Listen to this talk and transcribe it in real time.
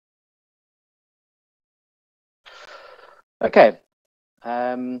Okay,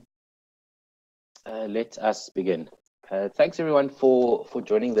 um, let us begin. Thanks everyone for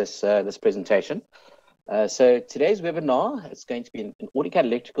joining this presentation. So today's webinar is going to be an Autocad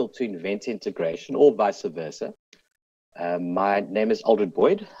Electrical to Inventor integration, or vice versa. My name is Aldred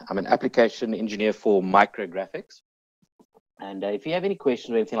Boyd. I'm an application engineer for Micrographics. And if you have any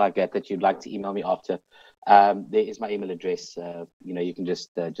questions or anything like that you'd like to email me after, there is my email address. You can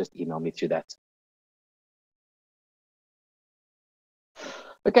just email me through that.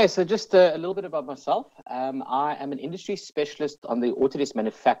 Okay, so just a little bit about myself. I am an industry specialist on the Autodesk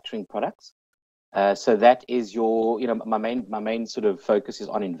manufacturing products. So that is my main sort of focus is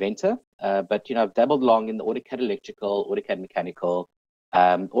on Inventor. But I've dabbled along in the Autocad Electrical, Autocad Mechanical,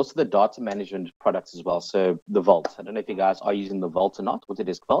 also the data management products as well. So the Vault. I don't know if you guys are using the Vault or not,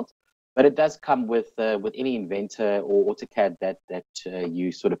 Autodesk Vault, but it does come with any Inventor or AutoCAD that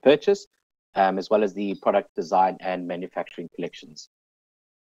you sort of purchase, as well as the product design and manufacturing collections.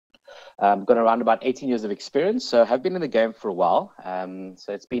 Got around about 18 years of experience, so have been in the game for a while.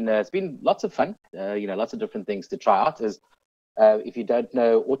 So it's been lots of fun. Lots of different things to try out. If you don't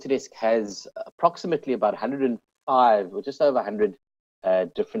know, Autodesk has approximately about 105 or just over 100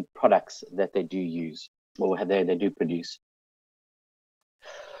 different products that they do use or they do produce.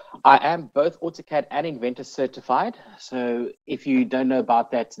 I am both AutoCAD and Inventor certified. So if you don't know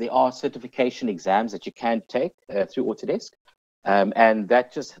about that, there are certification exams that you can take through Autodesk. And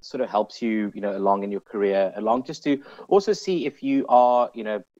that just sort of helps you, along in your career, along just to also see if you are,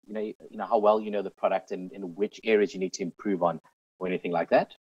 how well you know the product and in which areas you need to improve on or anything like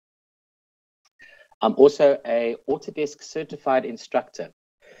that. I'm also a Autodesk certified instructor.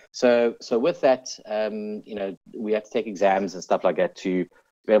 So with that, we have to take exams and stuff like that to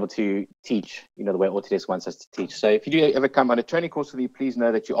be able to teach, the way Autodesk wants us to teach. So if you do ever come on a training course with me, please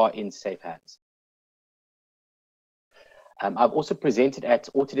know that you are in safe hands. I've also presented at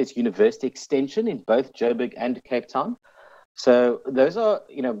Autodesk University Extension in both Joburg and Cape Town. So those are,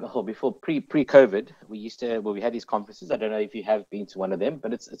 before pre-COVID, we had these conferences. I don't know if you have been to one of them,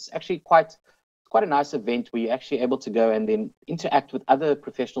 but it's actually quite a nice event where you're actually able to go and then interact with other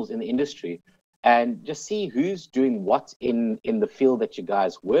professionals in the industry and just see who's doing what in the field that you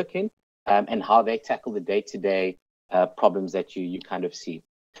guys work in, and how they tackle the day-to-day problems that you kind of see.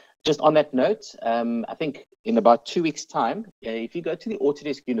 Just on that note, I think in about 2 weeks' time, if you go to the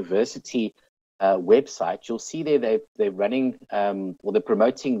Autodesk University website, you'll see there they're running or they're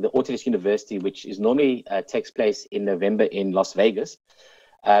promoting the Autodesk University, which is normally takes place in November in Las Vegas.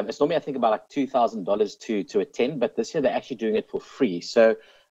 It's normally, I think, about like $2,000 to attend, but this year they're actually doing it for free. So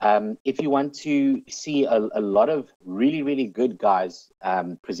if you want to see a lot of really, really good guys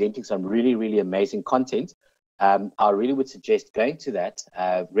presenting some really, really amazing content, I really would suggest going to that,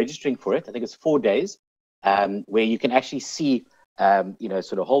 registering for it. I think it's 4 days, where you can actually see,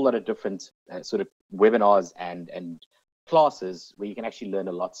 sort of a whole lot of different sort of webinars and classes where you can actually learn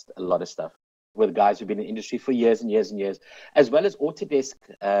a lot of stuff with guys who've been in the industry for years and years and years, as well as Autodesk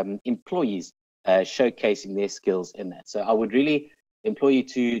employees showcasing their skills in that. So I would really employ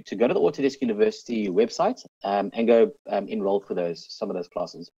you to go to the Autodesk University website and go enroll for some of those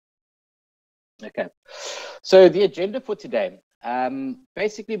classes. Okay, so the agenda for today,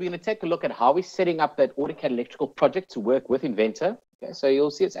 basically we're going to take a look at how we're setting up that AutoCAD Electrical project to work with Inventor. Okay, so you'll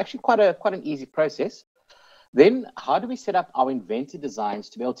see it's actually quite an easy process. Then how do we set up our Inventor designs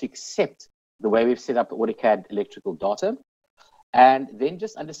to be able to accept the way we've set up the AutoCAD Electrical data? And then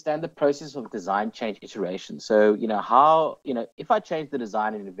just understand the process of design change iteration. So, if I change the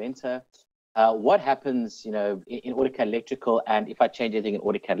design in Inventor, what happens, in AutoCAD Electrical, and if I change anything in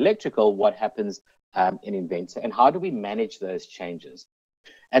AutoCAD Electrical, what happens in Inventor, and how do we manage those changes?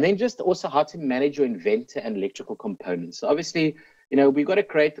 And then just also how to manage your Inventor and electrical components. So obviously, we've got to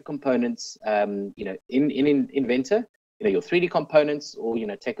create the components, in Inventor, your 3D components, or,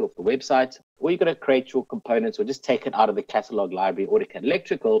 take it off the website, or you've got to create your components or just take it out of the catalog library, AutoCAD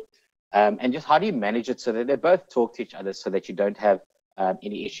Electrical, and just how do you manage it so that they both talk to each other so that you don't have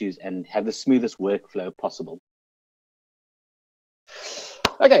any issues and have the smoothest workflow possible.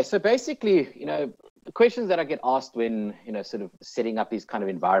 Okay, so basically, the questions that I get asked when, sort of setting up these kind of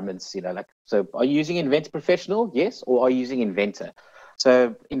environments, so are you using Inventor Professional? Yes, or are you using Inventor?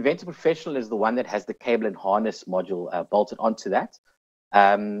 So Inventor Professional is the one that has the cable and harness module bolted onto that.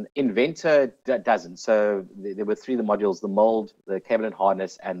 Inventor doesn't. So there were 3 of the modules: the mold, the cable and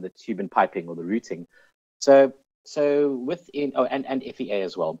harness, and the tube and piping, or the routing. So within, and FEA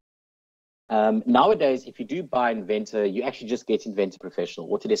as well. Nowadays, if you do buy Inventor, you actually just get Inventor Professional.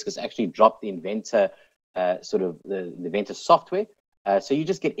 Autodesk has actually dropped the Inventor, sort of the Inventor software. So you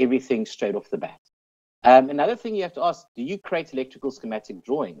just get everything straight off the bat. Another thing you have to ask, do you create electrical schematic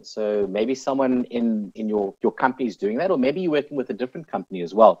drawings? So maybe someone in your company is doing that, or maybe you're working with a different company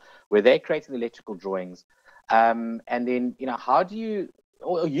as well, where they're creating electrical drawings. And then, how do you,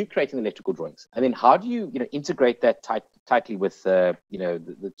 or are you creating electrical drawings? And then how do you, integrate that tightly with,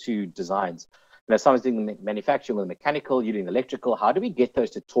 the two designs? Someone's doing the manufacturing or the mechanical, you're doing the electrical. How do we get those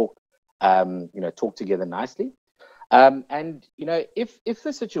to talk together nicely? And if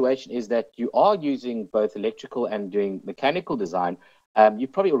the situation is that you are using both electrical and doing mechanical design, you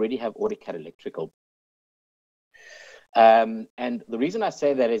probably already have AutoCAD Electrical. And the reason I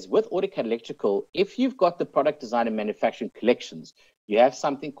say that is with AutoCAD Electrical, if you've got the product design and manufacturing collections, you have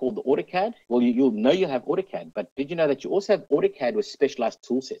something called the AutoCAD. Well, you'll know you have AutoCAD, but did you know that you also have AutoCAD with specialized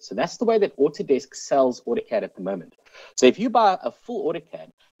tool sets? So that's the way that Autodesk sells AutoCAD at the moment. So if you buy a full AutoCAD,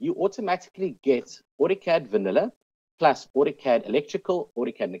 you automatically get AutoCAD Vanilla, plus AutoCAD Electrical,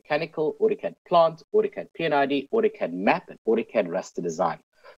 AutoCAD Mechanical, AutoCAD Plant, AutoCAD P&ID, AutoCAD Map, and AutoCAD Raster Design.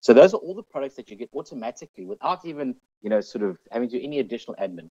 So those are all the products that you get automatically without even, sort of having to do any additional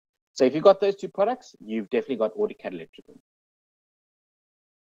admin. So if you've got those two products, you've definitely got AutoCAD Electrical.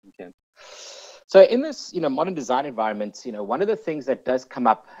 Okay. So in this, modern design environment, one of the things that does come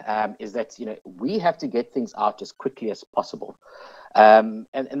up is that, we have to get things out as quickly as possible. And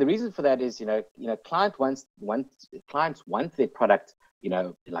the reason for that is, clients want their product,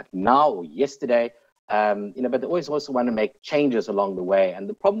 like now or yesterday, but they always also want to make changes along the way. And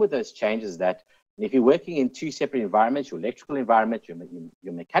the problem with those changes is that if you're working in two separate environments, your electrical environment,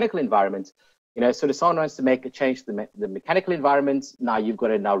 your mechanical environment, sort of someone wants to make a change to the mechanical environment. Now you've got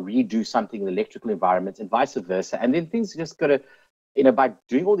to redo something in the electrical environment and vice versa. And then things just got to, by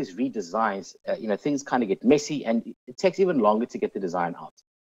doing all these redesigns, things kind of get messy and it takes even longer to get the design out.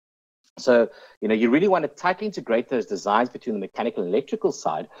 So, you really want to tightly integrate those designs between the mechanical and electrical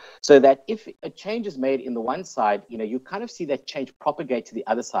side so that if a change is made in the one side, you kind of see that change propagate to the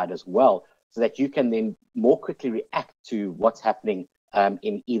other side as well, so that you can then more quickly react to what's happening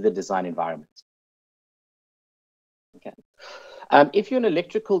in either design environment. Okay. If you're an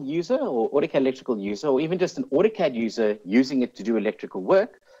electrical user or AutoCAD Electrical user, or even just an AutoCAD user using it to do electrical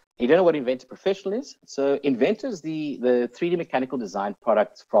work, you don't know what Inventor Professional is. So Inventor is the 3D mechanical design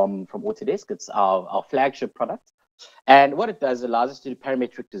product from Autodesk. It's our flagship product. And what it does, allows us to do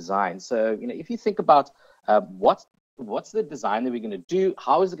parametric design. So, if you think about what's the design that we're going to do,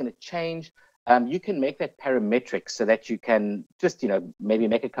 how is it going to change, you can make that parametric so that you can just, maybe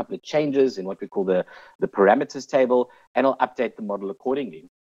make a couple of changes in what we call the parameters table, and it'll update the model accordingly.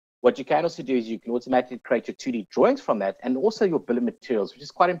 What you can also do is you can automatically create your 2D drawings from that, and also your bill of materials, which is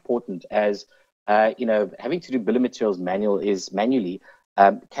quite important, as having to do bill of materials manually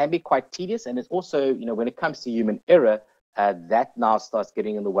can be quite tedious. And it's also, when it comes to human error, that now starts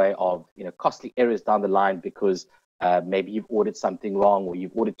getting in the way of, costly errors down the line, because maybe you've ordered something wrong, or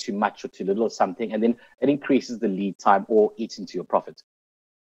you've ordered too much or too little of something, and then it increases the lead time or eats into your profit.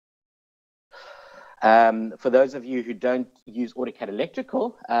 For those of you who don't use AutoCAD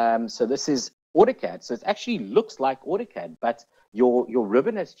Electrical, so this is AutoCAD. So it actually looks like AutoCAD, but your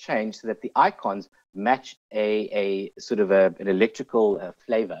ribbon has changed so that the icons match a sort of an electrical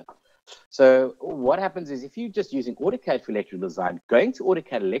flavor. So what happens is, if you're just using AutoCAD for electrical design, going to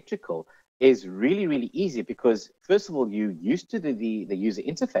AutoCAD Electrical is really, really easy, because first of all, you're used to the user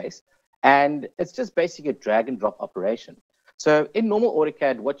interface, and it's just basically a drag and drop operation. So in normal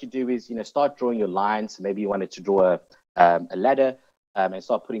AutoCAD, what you do is, start drawing your lines. So maybe you wanted to draw a ladder and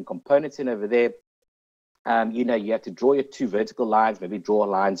start putting components in over there. You have to draw your two vertical lines, maybe draw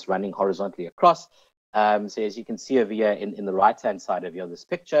lines running horizontally across. So as you can see over here in the right-hand side of this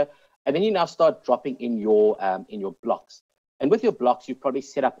picture, and then you now start dropping in your blocks. And with your blocks, you probably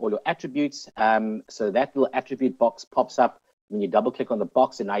set up all your attributes. So that little attribute box pops up when you double click on the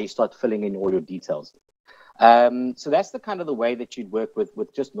box, and now you start filling in all your details. So that's the kind of the way that you'd work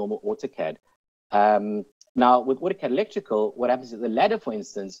with just normal AutoCAD. Now with AutoCAD Electrical, what happens is the ladder, for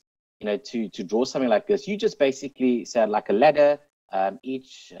instance, to draw something like this, you just basically say like a ladder.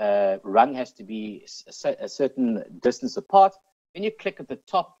 Each rung has to be a certain distance apart. Then you click at the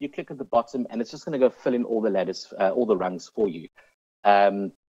top, you click at the bottom, and it's just going to go fill in all the ladders, all the rungs for you.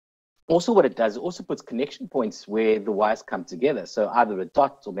 Also, what it does, it also puts connection points where the wires come together. So either a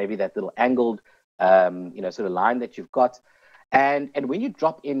dot, or maybe that little angled sort of line that you've got. And when you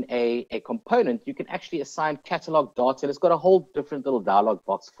drop in a component, you can actually assign catalog data, and it's got a whole different little dialog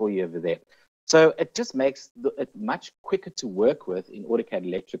box for you over there. So it just makes it much quicker to work with in AutoCAD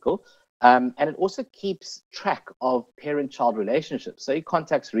Electrical. And it also keeps track of parent-child relationships. So your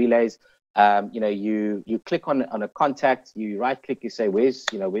contacts relays, you click on a contact, you right-click, you say, where's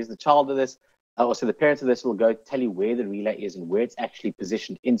the child of this? also the parent of this will go tell you where the relay is and where it's actually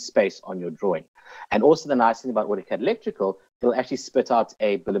positioned in space on your drawing. And also the nice thing about AutoCAD Electrical, it'll actually spit out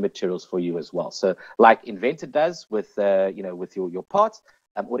a bill of materials for you as well. So like Inventor does with, with your parts,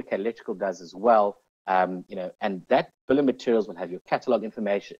 AutoCAD Electrical does as well. And that bill of materials will have your catalog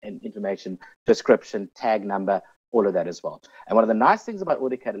information, description, tag number, all of that as well. And one of the nice things about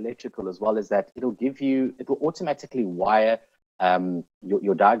AutoCAD Electrical as well is that it will automatically wire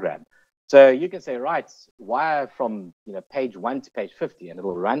your diagram. So you can say, right, wire from page 1 to page 50, and it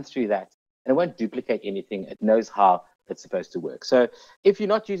will run through that, and it won't duplicate anything. It knows how it's supposed to work. So if you're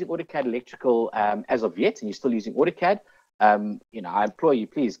not using AutoCAD Electrical as of yet, and you're still using AutoCAD, I implore you,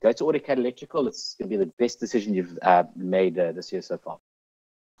 please go to AutoCAD Electrical. It's going to be the best decision you've made this year so far.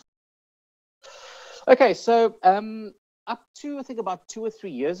 Okay, so up to, I think, about 2 or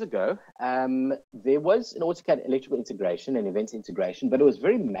 3 years ago, there was an AutoCAD Electrical integration and event integration, but it was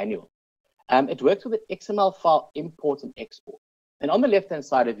very manual. It works with an XML file import and export. And on the left-hand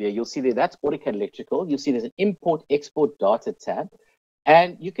side of here, you'll see that's AutoCAD Electrical. You'll see there's an import export data tab.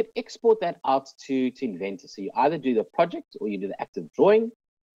 And you could export that out to Inventor. So you either do the project or you do the active drawing,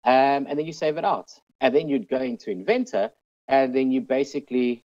 and then you save it out. And then you'd go into Inventor, and then you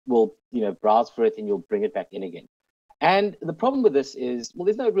basically will browse for it and you'll bring it back in again. And the problem with this is, well,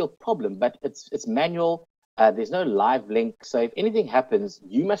 there's no real problem, but it's manual. There's no live link. So if anything happens,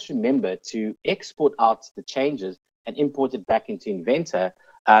 you must remember to export out the changes and import it back into Inventor,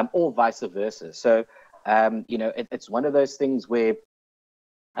 or vice versa. So, it's one of those things where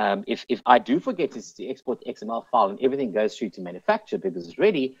if I do forget to export the XML file and everything goes through to manufacture because it's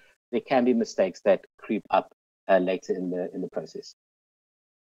ready, there can be mistakes that creep up later in the process.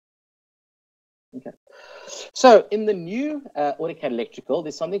 Okay. So in the new AutoCAD Electrical,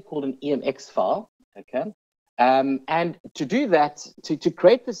 there's something called an EMX file. Okay. And to do that, to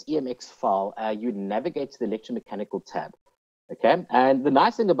create this EMX file, you navigate to the electromechanical tab. Okay. And the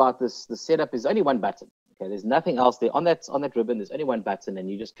nice thing about the setup is only one button. Okay. There's nothing else there on that ribbon. There's only one button, and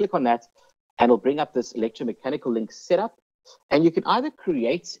you just click on that, and it'll bring up this electromechanical link setup. And you can either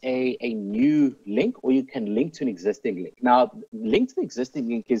create a new link, or you can link to an existing link. Now, link to the existing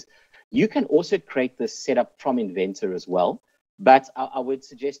link is you can also create this setup from Inventor as well. But I would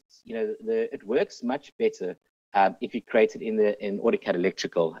suggest, it works much better if you create it in AutoCAD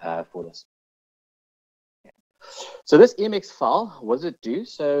Electrical for this. So this EMX file, what does it do?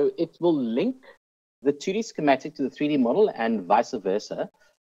 So it will link the 2D schematic to the 3D model and vice versa.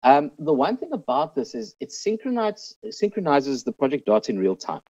 The one thing about this is it synchronizes the project data in real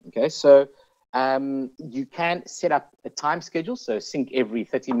time. Okay, so you can set up a time schedule, so sync every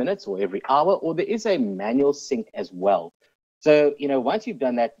 30 minutes or every hour, or there is a manual sync as well. So, once you've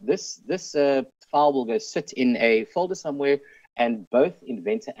done that, this file will go sit in a folder somewhere, and both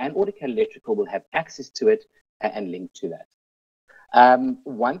Inventor and AutoCAD Electrical will have access to it and link to that.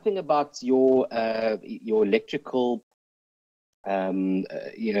 One thing about your electrical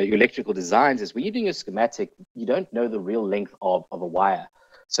your electrical designs is when you're doing a schematic, you don't know the real length of a wire.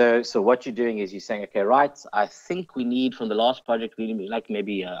 So what you're doing is you're saying, okay, right, I think we need from the last project, we need like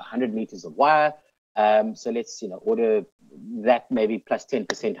maybe 100 meters of wire. So let's, order that maybe plus 10%,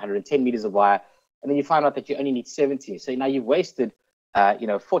 110 meters of wire. And then you find out that you only need 70. So now you've wasted,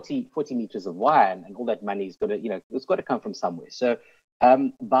 40 meters of wire, and all that money is got to, it's got to come from somewhere. So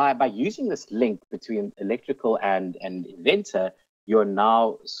by using this link between electrical and Inventor, you're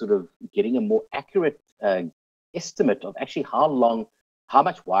now sort of getting a more accurate estimate of actually how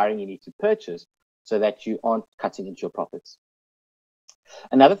much wiring you need to purchase so that you aren't cutting into your profits.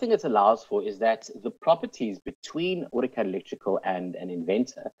 Another thing it allows for is that the properties between AutoCAD Electrical and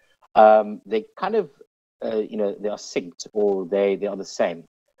Inventor, they kind of, they are synced, or they are the same.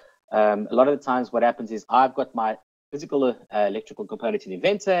 A lot of the times what happens is I've got my physical electrical component in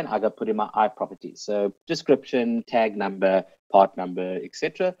Inventor, and I got put in my I properties. So description, tag number, part number,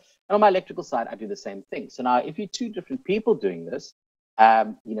 etc. And on my electrical side, I do the same thing. So now if you're two different people doing this,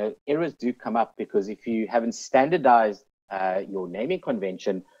 errors do come up, because if you haven't standardized your naming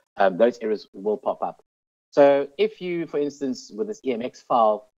convention, those errors will pop up. So if you, for instance, with this EMX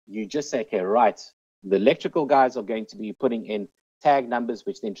file, you just say, okay, right, the electrical guys are going to be putting in tag numbers,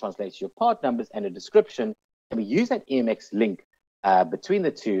 which then translates to your part numbers and a description, and we use that EMX link between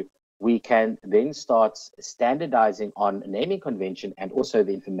the two, we can then start standardizing on naming convention and also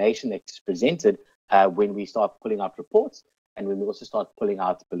the information that's presented when we start pulling out reports, and when we also start pulling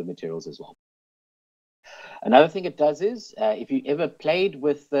out bill of materials as well. Another thing it does is, if you ever played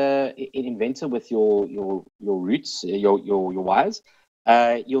with in Inventor with your routes, your wires,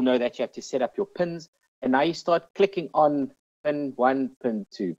 you'll know that you have to set up your pins, and now you start clicking on pin 1, pin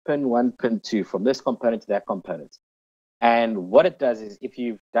 2, pin 1, pin 2 from this component to that component. And what it does is if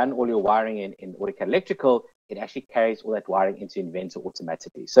you've done all your wiring in AutoCAD Electrical, it actually carries all that wiring into Inventor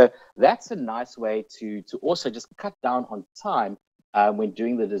automatically. So that's a nice way to also just cut down on time when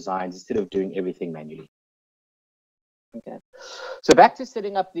doing the designs instead of doing everything manually. Okay, so back to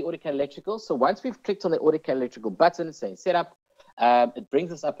setting up the AutoCAD Electrical. So once we've clicked on the AutoCAD Electrical button saying setup, it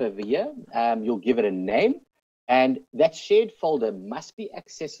brings us up over here. You'll give it a name, and that shared folder must be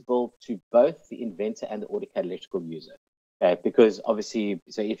accessible to both the Inventor and the AutoCAD Electrical user. Okay, because obviously,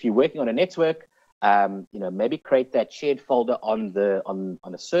 so if you're working on a network, maybe create that shared folder on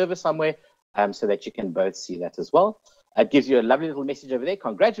a server somewhere, so that you can both see that as well. It gives you a lovely little message over there.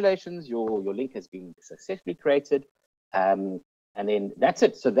 Congratulations, your link has been successfully created. And then that's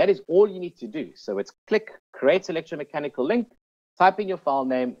it. So that is all you need to do. So it's click create electromechanical link, type in your file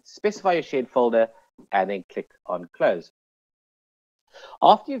name, specify your shared folder, and then click on close.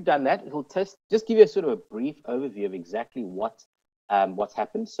 After you've done that, it'll just give you a sort of a brief overview of exactly what's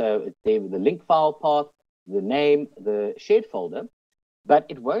happened. So it's there with the link file path, the name, the shared folder, but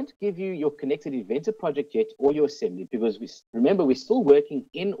it won't give you your connected Inventor project yet or your assembly, because remember, we're still working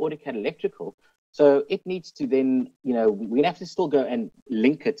in AutoCAD Electrical. So it needs to then, we're going to have to still go and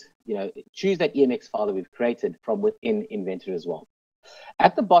link it, choose that EMX file that we've created from within Inventor as well.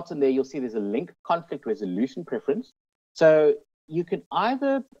 At the bottom there, you'll see there's a link conflict resolution preference. So you can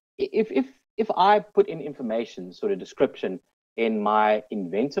either, if I put in information, sort of description in my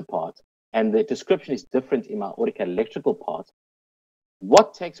Inventor part, and the description is different in my AutoCAD Electrical part,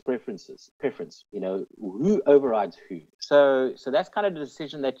 what takes preference? Who overrides who? So that's kind of the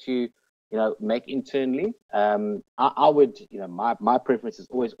decision that you make internally. I would, my preference is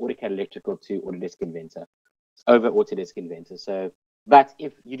always AutoCAD Electrical to Autodesk Inventor over Autodesk Inventor. So, but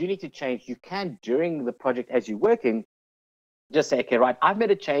if you do need to change, you can during the project as you're working, just say, okay, right, I've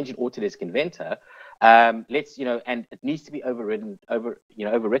made a change in Autodesk Inventor. Let's, and it needs to be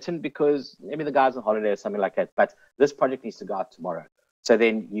overwritten because maybe the guy's on holiday or something like that. But this project needs to go out tomorrow. So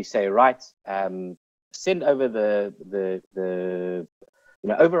then you say, right, send over the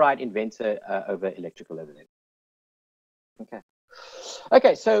override Inventor over Electrical over there.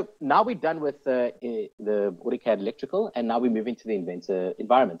 Okay, so now we're done with the AutoCAD Electrical, and now we move into the Inventor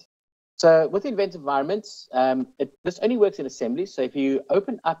environment. So with the Inventor environment, this only works in assembly. So if you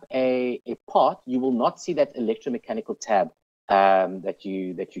open up a part, you will not see that electromechanical tab that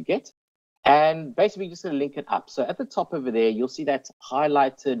you get. And basically, just going to link it up. So at the top over there, you'll see that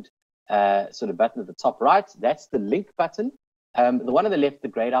highlighted sort of button at the top right. That's the link button. The one on the left, the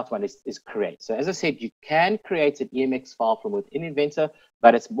grayed out one, is create. So as I said, you can create an EMX file from within Inventor,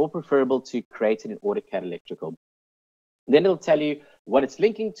 but it's more preferable to create it in AutoCAD Electrical. Then it'll tell you what it's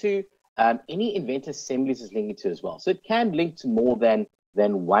linking to. Any Inventor assemblies is linking to as well. So it can link to more than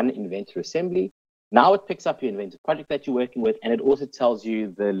one Inventor assembly. Now it picks up your Inventor project that you're working with, and it also tells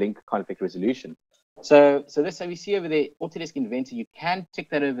you the link conflict resolution. So we see over there, Autodesk Inventor, you can tick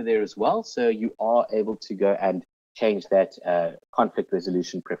that over there as well. So you are able to go and change that conflict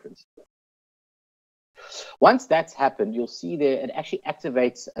resolution preference. Once that's happened, you'll see there it actually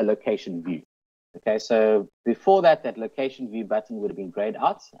activates a location view. Okay, so before that location view button would have been grayed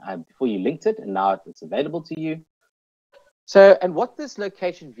out before you linked it, and now it's available to you. So, and what this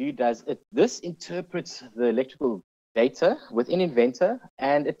location view does, this interprets the electrical data within Inventor,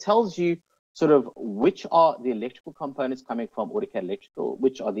 and it tells you sort of which are the electrical components coming from AutoCAD Electrical,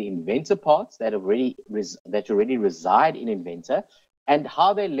 which are the Inventor parts that already reside in Inventor, and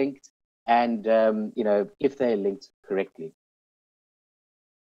how they're linked, and if they're linked correctly.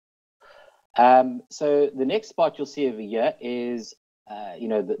 So the next part you'll see over here is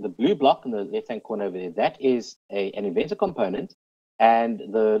the blue block in the left-hand corner over there. That is an Inventor component, and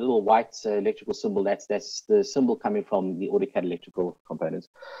the little white electrical symbol, that's the symbol coming from the AutoCAD Electrical component.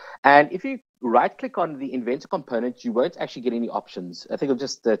 And if you right-click on the Inventor component, you won't actually get any options. I think it'll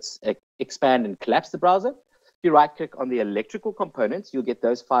just expand and collapse the browser. If you right-click on the electrical components, you'll get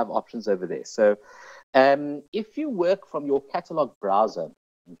those 5 options over there. So if you work from your catalog browser,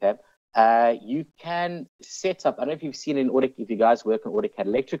 okay, you can set up, I don't know if you've seen if you guys work on AutoCAD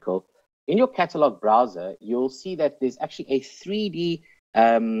Electrical, in your catalog browser, you'll see that there's actually a 3D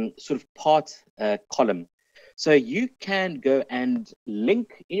sort of part column. So you can go and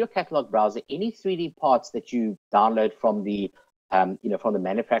link in your catalog browser any 3D parts that you download from the from the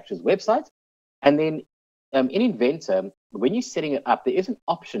manufacturer's website. And then in Inventor, when you're setting it up, there is an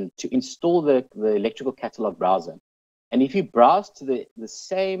option to install the electrical catalog browser. And if you browse to the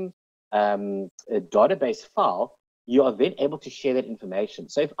same database file, you are then able to share that information.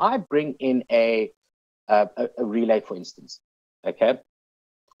 So if I bring in a relay, for instance, okay?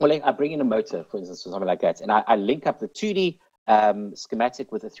 Well, like I bring in a motor, for instance, or something like that, and I link up the 2D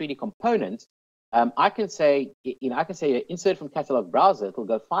schematic with a 3D component. I can say, insert from catalog browser, it'll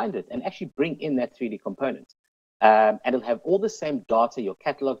go find it and actually bring in that 3D component. And it'll have all the same data, your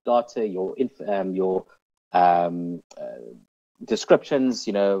catalog data, your descriptions,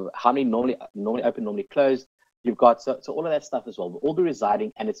 how many normally open, normally closed. You've got, so all of that stuff as well will all be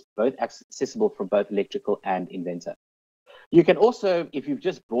residing, and it's both accessible from both Electrical and Inventor. You can also, if you've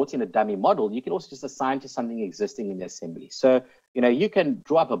just brought in a dummy model, you can also just assign to something existing in the assembly. So, you can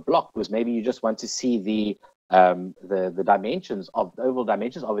draw up a block because maybe you just want to see the dimensions of the overall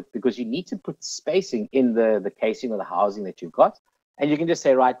dimensions of it, because you need to put spacing in the casing or the housing that you've got. And you can just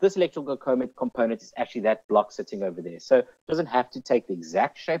say, right, this electrical component is actually that block sitting over there. So it doesn't have to take the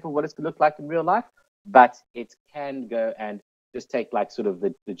exact shape of what it's going to look like in real life, but it can go and just take like sort of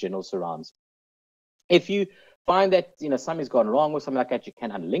the general surrounds. If you find that something's gone wrong or something like that, you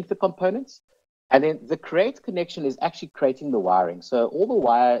can unlink the components. And then the create connection is actually creating the wiring. So all the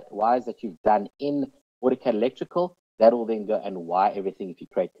wires that you've done in AutoCAD Electrical, that will then go and wire everything if you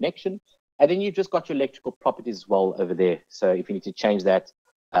create connection. And then you've just got your electrical properties as well over there. So if you need to change that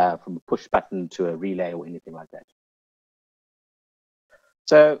from a push button to a relay or anything like that.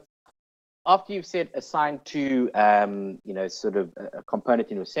 So after you've said assign to, sort of a component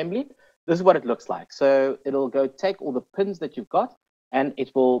in your assembly, this is what it looks like. So it'll go take all the pins that you've got, and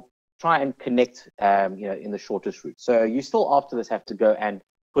it will try and connect, in the shortest route. So you still, after this, have to go and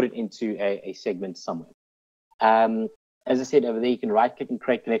put it into a segment somewhere. As I said over there, you can right-click and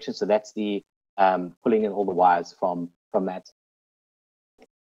create connection. So that's the pulling in all the wires from that.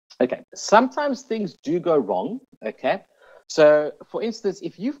 Okay, sometimes things do go wrong, okay? So for instance,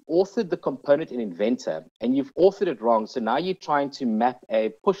 if you've authored the component in Inventor and you've authored it wrong, so now you're trying to map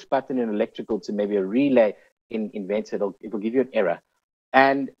a push button in Electrical to maybe a relay in Inventor, it will give you an error.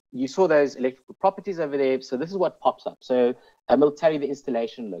 And you saw those electrical properties over there. So this is what pops up. So it'll tell you the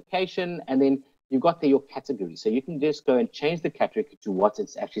installation location, and then you've got there your category. So you can just go and change the category to what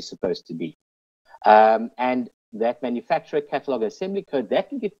it's actually supposed to be. And that manufacturer catalog assembly code, that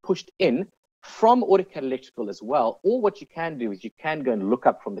can get pushed in from AutoCAD Electrical as well. Or what you can do is you can go and look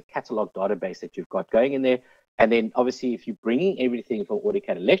up from the catalog database that you've got going in there. And then obviously if you're bringing everything from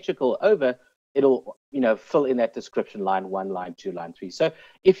AutoCAD Electrical over, it'll fill in that description line 1, line 2, line 3. So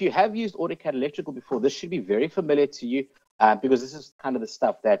if you have used AutoCAD Electrical before, this should be very familiar to you, because this is kind of the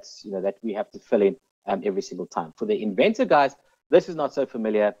stuff that's that we have to fill in every single time. For the Inventor guys, this is not so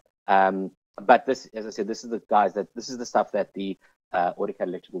familiar. But this, as I said, this is the stuff that the AutoCAD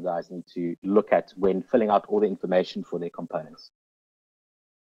Electrical guys need to look at when filling out all the information for their components.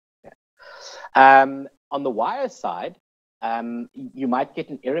 Okay. On the wire side, you might get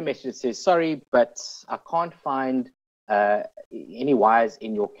an error message that says, sorry, but I can't find any wires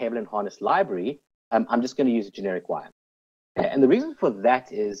in your cable and harness library. I'm just going to use a generic wire. Okay. And the reason for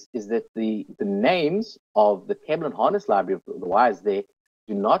that is that the names of the cable and harness library of the wires there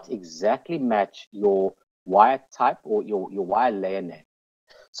do not exactly match your wire type or your wire layer name.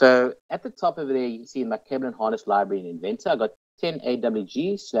 So at the top over there, you can see in my cable and harness library in Inventor, I got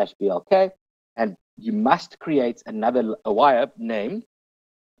 10AWG/BLK, and you must create a wire named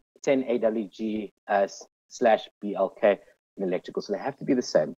 10AWG/BLK in Electrical. So they have to be the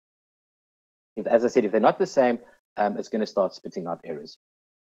same. As I said, if they're not the same, it's going to start spitting out errors.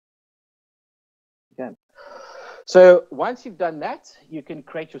 Okay. So once you've done that, you can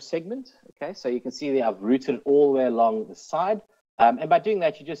create your segment. Okay, so you can see there I've routed it all the way along the side, and by doing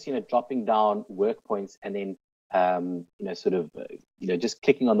that, you're just dropping down work points and then just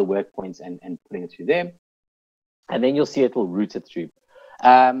clicking on the work points and putting it through there, and then you'll see it will route it through.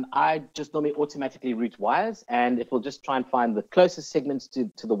 I just normally automatically route wires, and it will just try and find the closest segments to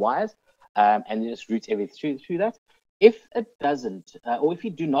the wires, and just route everything through that. If it doesn't, or if you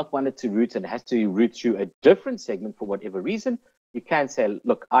do not want it to route and it has to route through a different segment for whatever reason, you can say,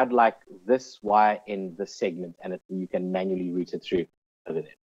 look, I'd like this wire in this segment, and you can manually route it through over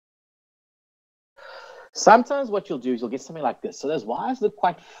there. Sometimes what you'll do is you'll get something like this. So those wires look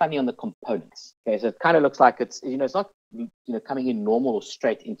quite funny on the components. Okay, so it kind of looks like it's it's not coming in normal or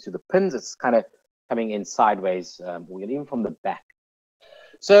straight into the pins. It's kind of coming in sideways, or even from the back.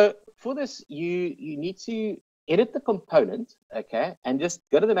 So for this, you need to edit the component, okay, and just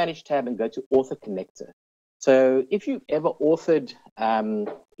go to the Manage tab and go to Author Connector. So if you've ever authored,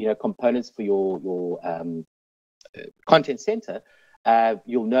 components for your content center,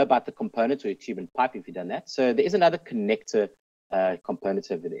 you'll know about the components or your tube and pipe if you've done that. So there is another connector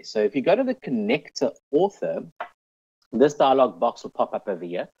component over there. So if you go to the connector author, this dialog box will pop up over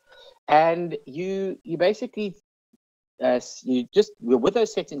here, and you basically you just, with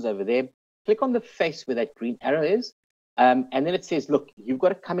those settings over there, click on the face where that green arrow is. And then it says, look, you've got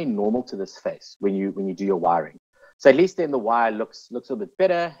to come in normal to this face when you do your wiring. So at least then the wire looks a little bit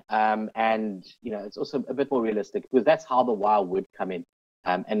better, and it's also a bit more realistic, because that's how the wire would come in,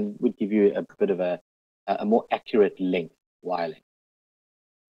 and would give you a bit of a more accurate length, wire length.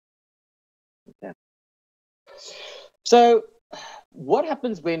 Okay. So what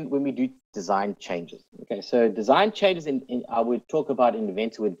happens when we do design changes? Okay, so design changes I would talk about in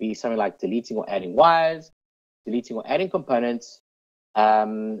Inventor would be something like deleting or adding wires, deleting or adding components.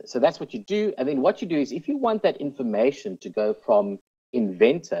 So that's what you do. And then what you do is, if you want that information to go from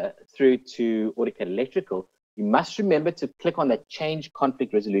Inventor through to Autocad Electrical, you must remember to click on that change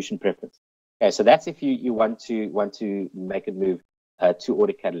conflict resolution preference. Okay, so that's if you want to make it move to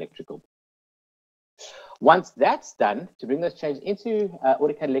Autocad Electrical. Once that's done, to bring those changes into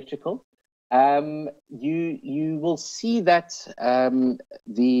Autocad Electrical, you will see that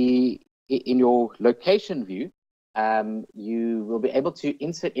in your location view, you will be able to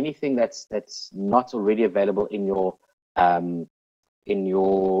insert anything that's not already available in your Autocad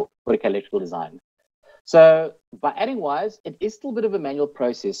Electrical design. So by adding wires, it is still a bit of a manual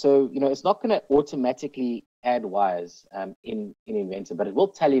process. So it's not going to automatically add wires in Inventor, but it will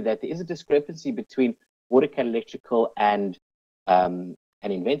tell you that there is a discrepancy between Autocad Electrical and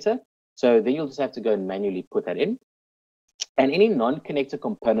Inventor. So then you'll just have to go and manually put that in. And any non-connector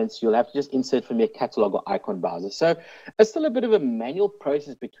components, you'll have to just insert from your catalog or icon browser. So it's still a bit of a manual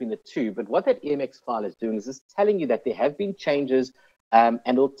process between the two. But what that EMX file is doing is just telling you that there have been changes, and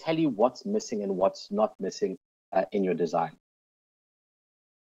it'll tell you what's missing and what's not missing in your design.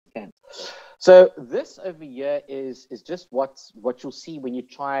 Okay. So this over here is just what you'll see when you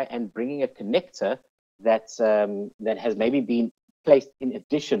try and bringing a connector that has maybe been placed in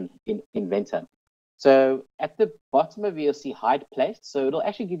addition in Inventor. So at the bottom of here, you'll see hide placed. So it'll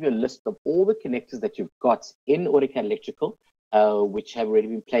actually give you a list of all the connectors that you've got in Autocad Electrical, which have already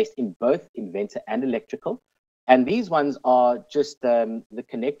been placed in both Inventor and Electrical. And these ones are just the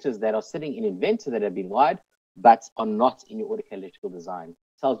connectors that are sitting in Inventor that have been wired, but are not in your Autocad Electrical design.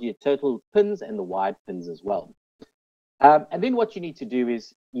 It tells you total pins and the wired pins as well. And then what you need to do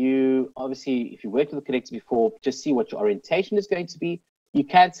is, you obviously, if you worked with the connector before, just see what your orientation is going to be. You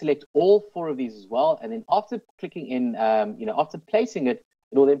can select all 4 of these as well. And then after clicking in, after placing it,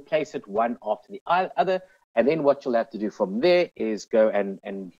 it will then place it one after the other. And then what you'll have to do from there is go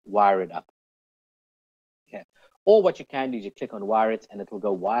and wire it up. Okay. Or what you can do is you click on wire it, and it will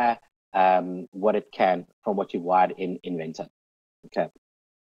go wire what it can from what you've wired in Inventor. Okay.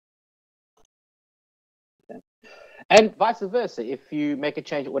 And vice versa, if you make a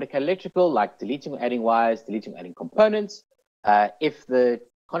change at Autocad Electrical, like deleting or adding wires, deleting or adding components, if the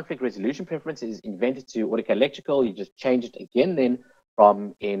conflict resolution preference is Inventor to Autocad Electrical, you just change it again then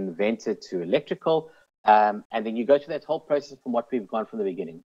from Inventor to Electrical, and then you go through that whole process from what we've gone from the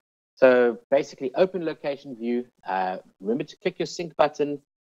beginning. So basically, open location view, remember to click your sync button.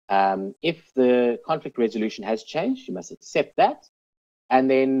 If the conflict resolution has changed, you must accept that, and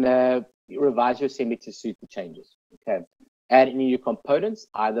then revise your assembly to suit the changes. Okay. Add any new components,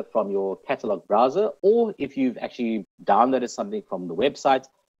 either from your catalog browser, or if you've actually downloaded something from the website,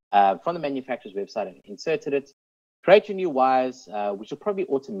 from the manufacturer's website and inserted it. Create your new wires, which will probably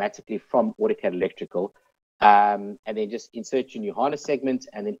automatically from Autocad Electrical, and then just insert your new harness segment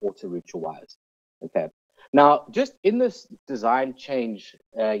and then auto route your wires. Okay. Now, just in this design change,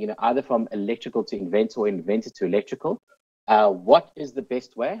 either from Electrical to Inventor or Inventor to Electrical, what is the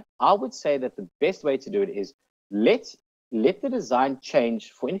best way? I would say that the best way to do it is let the design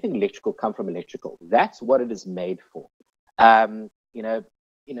change for anything electrical come from Electrical. That's what it is made for.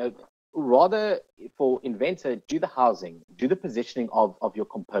 Rather for Inventor, do the housing, do the positioning of your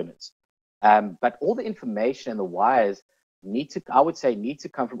components. But all the information and the wires need to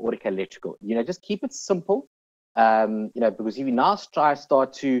come from Autocad Electrical. Just keep it simple. Because if you now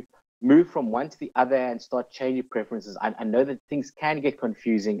start to move from one to the other and start changing preferences, I know that things can get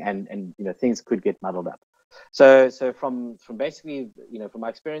confusing and things could get muddled up. So from basically, from my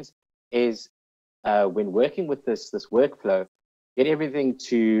experience is when working with this workflow, get everything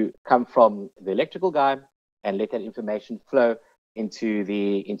to come from the electrical guy and let that information flow into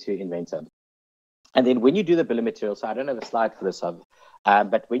Inventor. And then when you do the bill of materials, so I don't have a slide for this,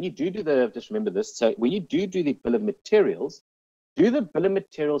 but when you do just remember this. So when you do the bill of materials, do the bill of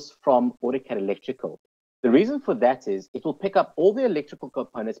materials from Autocad Electrical. The reason for that is it will pick up all the electrical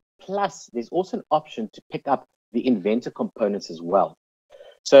components, plus there's also an option to pick up the Inventor components as well.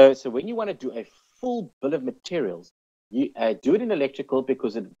 So when you want to do a full bill of materials, you do it in electrical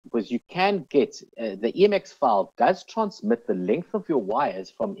because you can get the EMX file does transmit the length of your wires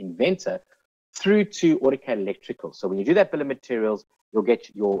from Inventor through to Autocad Electrical. So when you do that bill of materials, you'll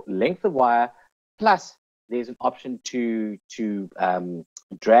get your length of wire, plus there's an option to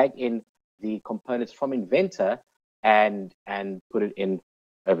drag in the components from Inventor and put it in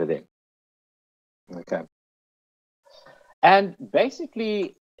over there. Okay. And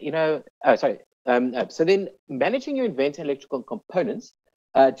basically, so then managing your Inventor electrical components,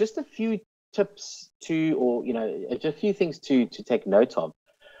 just a few tips just a few things to take note of.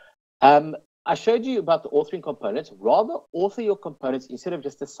 I showed you about the authoring components. Rather author your components instead of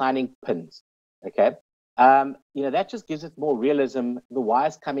just assigning pins. Okay. That just gives it more realism. The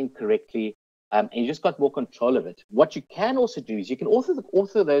wires coming correctly, and you just got more control of it. What you can also do is you can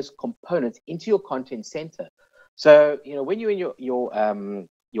author those components into your content center. So when you're in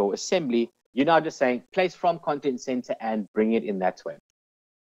your assembly, you're now just saying place from content center and bring it in that way.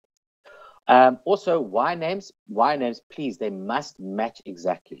 Also, wire names, please, they must match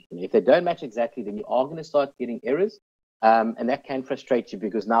exactly. If they don't match exactly, then you are going to start getting errors. And that can frustrate you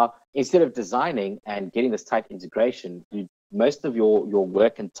because now instead of designing and getting this tight integration, most of your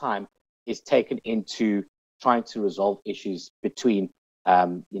work and time is taken into trying to resolve issues between,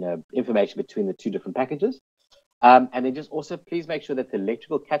 information between the two different packages. And then just also please make sure that the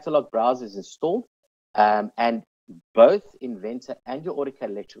electrical catalog browser is installed, and both Inventor and your Autocad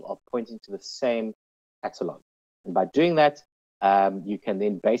Electrical are pointing to the same catalog. And by doing that, you can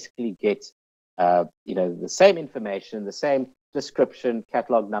then basically get the same information, the same description,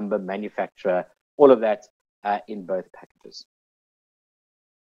 catalog number, manufacturer, all of that in both packages.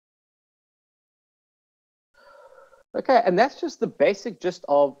 Okay, and that's just the basic gist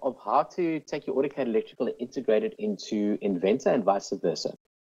of how to take your Autocad Electrical and integrate it into Inventor and vice versa.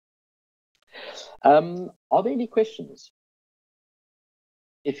 Are there any questions?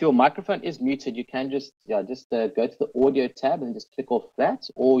 If your microphone is muted, you can just go to the audio tab and just click off that,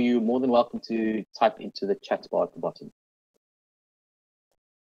 or you're more than welcome to type into the chat bar at the bottom.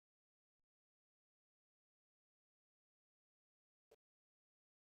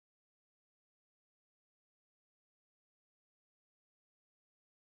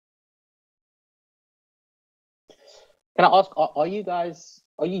 Can I ask, are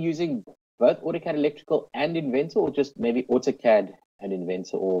you using both Autocad Electrical and Inventor, or just maybe AutoCAD and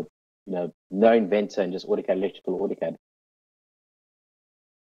Inventor, or no Inventor and just AutoCAD Electrical or AutoCAD?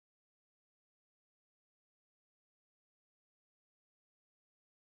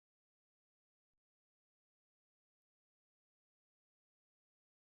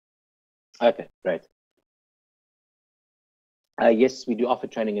 Okay, great. Yes, we do offer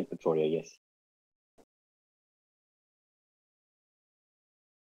training in Pretoria, yes.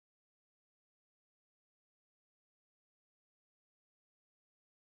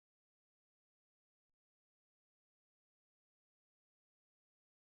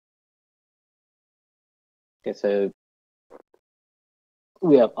 Okay, so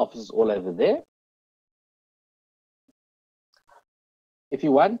we have offices all over there. If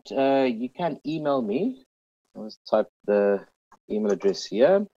you want, you can email me. Let's type the email address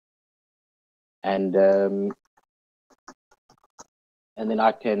here, and then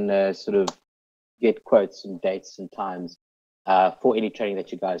I can sort of get quotes and dates and times for any training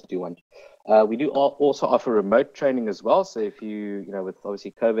that you guys do want. We do also offer remote training as well. So if you with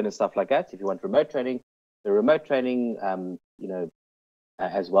obviously COVID and stuff like that, if you want remote training, the remote training,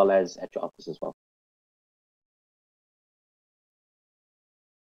 as well as at your office as well.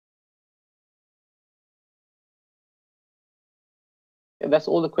 And that's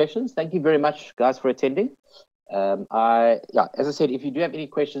all the questions. Thank you very much, guys, for attending. As I said, if you do have any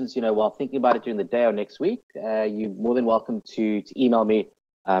questions, while thinking about it during the day or next week, you're more than welcome to email me,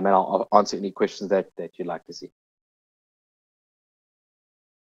 and I'll answer any questions that you'd like to see.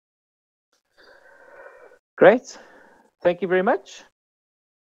 Great. Thank you very much.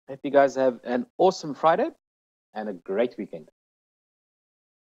 Hope you guys have an awesome Friday and a great weekend.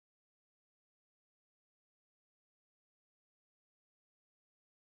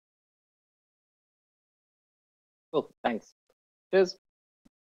 Cool. Thanks. Cheers.